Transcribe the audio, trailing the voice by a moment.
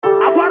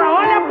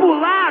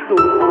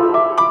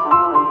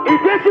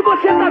se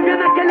você tá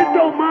vendo aquele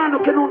teu mano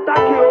que não tá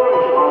aqui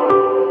hoje,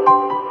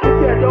 que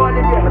perdeu a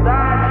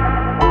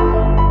liberdade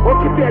ou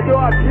que perdeu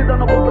a vida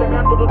no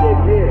cumprimento do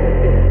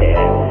dever.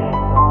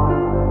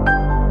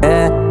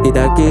 E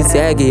daqui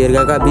segue,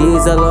 erga a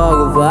cabeça,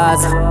 logo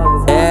vaza.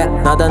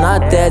 Nada na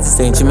tese,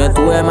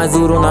 sentimento é mais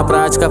duro, na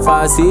prática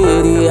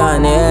faceria,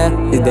 né?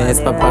 E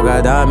desce pra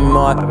pagar da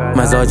memória,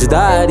 mas ódio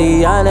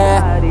daria,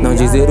 né? Não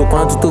dizer o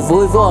quanto tu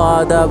foi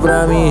foda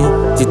pra mim,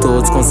 de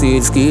todos os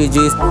conselhos que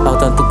diz, ao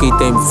tanto que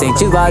tem me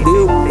incentivado.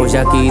 Hoje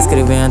aqui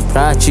escrevendo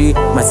pra ti,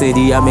 mas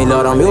seria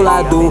melhor ao meu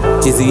lado.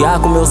 Dizia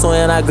que o meu sonho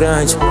era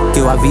grande, que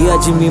eu havia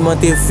de me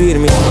manter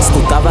firme.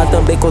 Escutava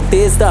também,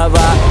 contestava,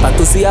 pra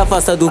tu se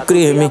afastar do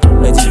crime.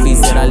 É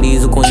difícil, era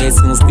liso,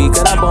 conheci uns pica,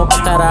 era bom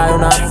pra caralho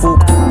na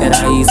fuga.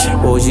 Era isso,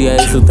 hoje é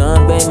isso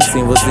também,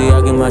 sem você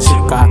alguém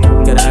machucar.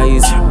 Que era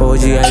isso,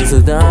 hoje é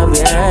isso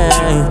também.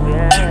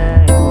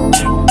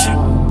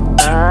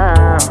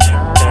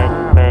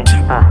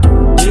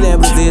 Me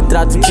lembro dos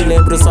retratos, te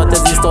lembro só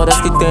das histórias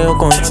que tenho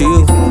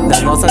contigo.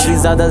 Das nossas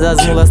risadas,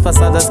 das mulas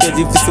passadas que é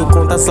difícil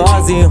contar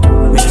sozinho.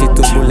 Mente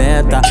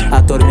turbulenta,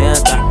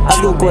 atormenta,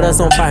 abre o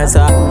coração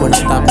parça. Por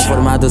não tá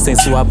conformado sem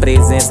sua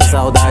presença,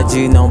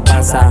 saudade não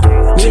passa.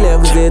 Me lembro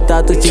dos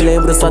retratos, te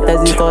lembro só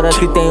das histórias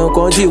que tenho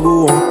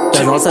contigo.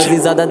 Das nossas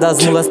risadas,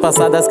 das mulas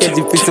passadas que é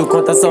difícil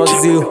contar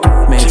sozinho.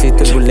 Mente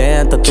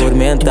turbulenta,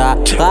 tormenta,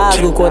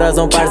 abre o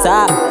coração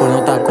parça. Por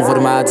não tá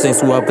conformado sem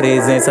sua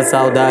presença,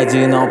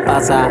 saudade não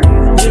passa.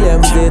 Me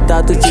lembro de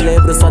tato, te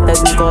lembro só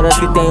das histórias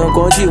que tenho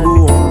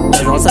contigo.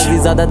 Das nossas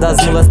risadas,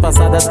 das mulas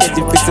passadas que é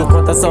difícil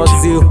contar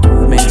sozinho.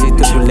 Mente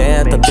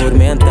turbulenta,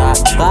 tormenta,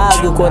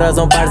 abre o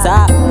coração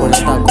parça. Por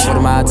não tá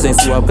conformado sem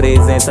sua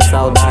presença,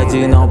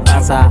 saudade não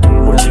passa.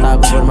 Por não tá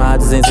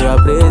conformado sem sua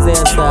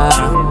presença.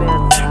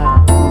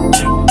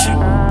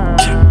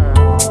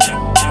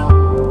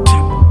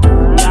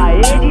 E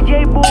aí,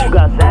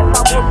 DjBuggas,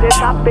 essa você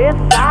tá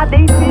pesada,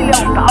 hein,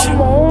 filhão? Tá um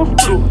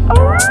monstro.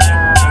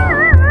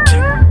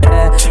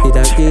 E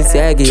daqui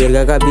segue,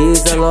 erga a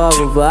cabeça,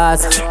 logo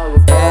vaza.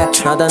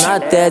 Nada na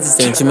tese,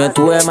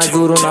 sentimento é mais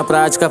duro, na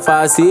prática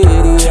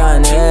faceria,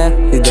 né?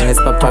 E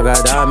desce pra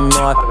pagar da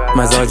memória,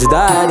 mas ódio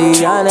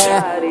daria,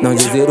 né? Não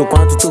dizer o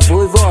quanto tu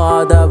foi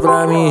foda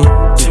pra mim,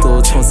 de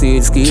todos os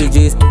conselhos que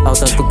diz, ao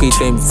tanto que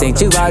tem me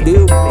incentivado.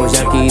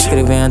 Hoje aqui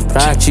escrevendo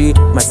pra ti,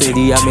 mas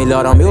seria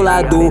melhor ao meu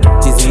lado.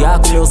 Dizia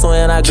que o meu sonho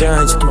era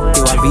grande, que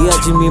eu havia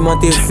de me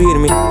manter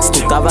firme.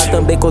 Escutava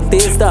também,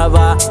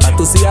 contestava, pra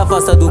tu se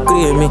afastar do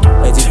crime.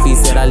 É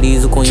difícil, era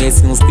liso,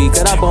 conheci uns pica,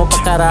 era bom pra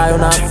caralho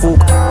na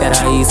fuga.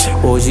 Era isso,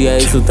 hoje é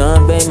isso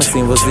também, mas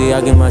sem você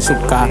alguém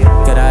machucar.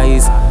 Que era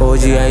isso,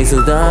 hoje é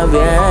isso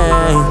também.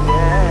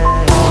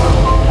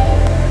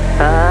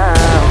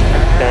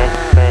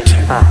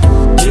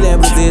 Me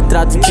lembro dos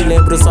retratos, te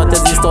lembro só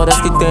das histórias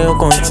que tenho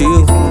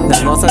contigo.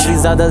 Das nossas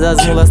risadas,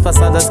 das mulas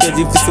passadas que é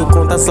difícil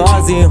contar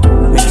sozinho.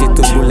 Mente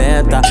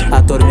turbulenta,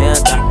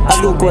 atormenta,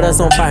 abre o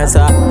coração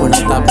parça. Por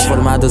não tá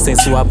conformado sem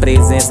sua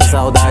presença,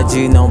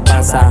 saudade não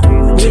passa.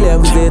 Me lembro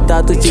dos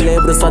retratos, te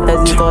lembro só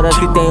das histórias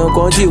que tenho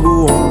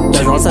contigo.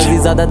 Das nossas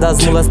risadas,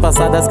 das mulas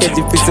passadas que é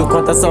difícil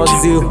contar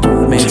sozinho.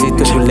 Mente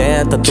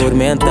turbulenta,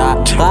 tormenta,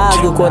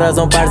 abre o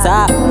coração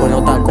parça. Por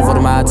não tá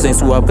conformado sem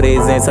sua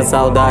presença,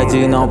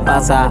 saudade não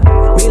passa.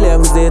 Me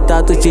lembro dos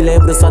retratos, te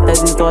lembro só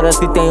das histórias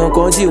que tenho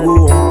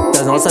contigo.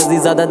 Das nossas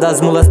risadas,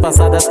 das mulas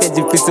passadas que é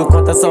difícil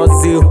contar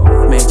sozinho.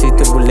 Mente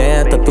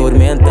turbulenta,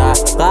 tormenta,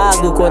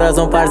 abre o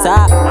coração parça.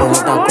 Por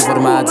não tá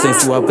conformado sem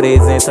sua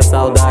presença,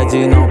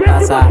 saudade não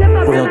passa.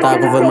 Por não tá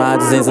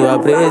conformado sem sua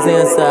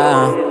presença.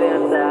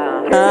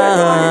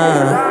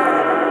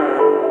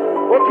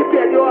 Ou que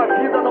perdeu a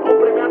vida no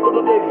cumprimento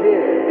do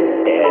dever.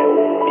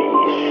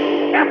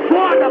 Bicho. É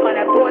foda,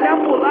 mané, tu olhar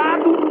pro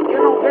lado e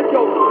não ver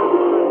teu mano.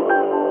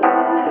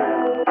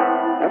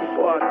 É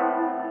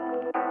foda.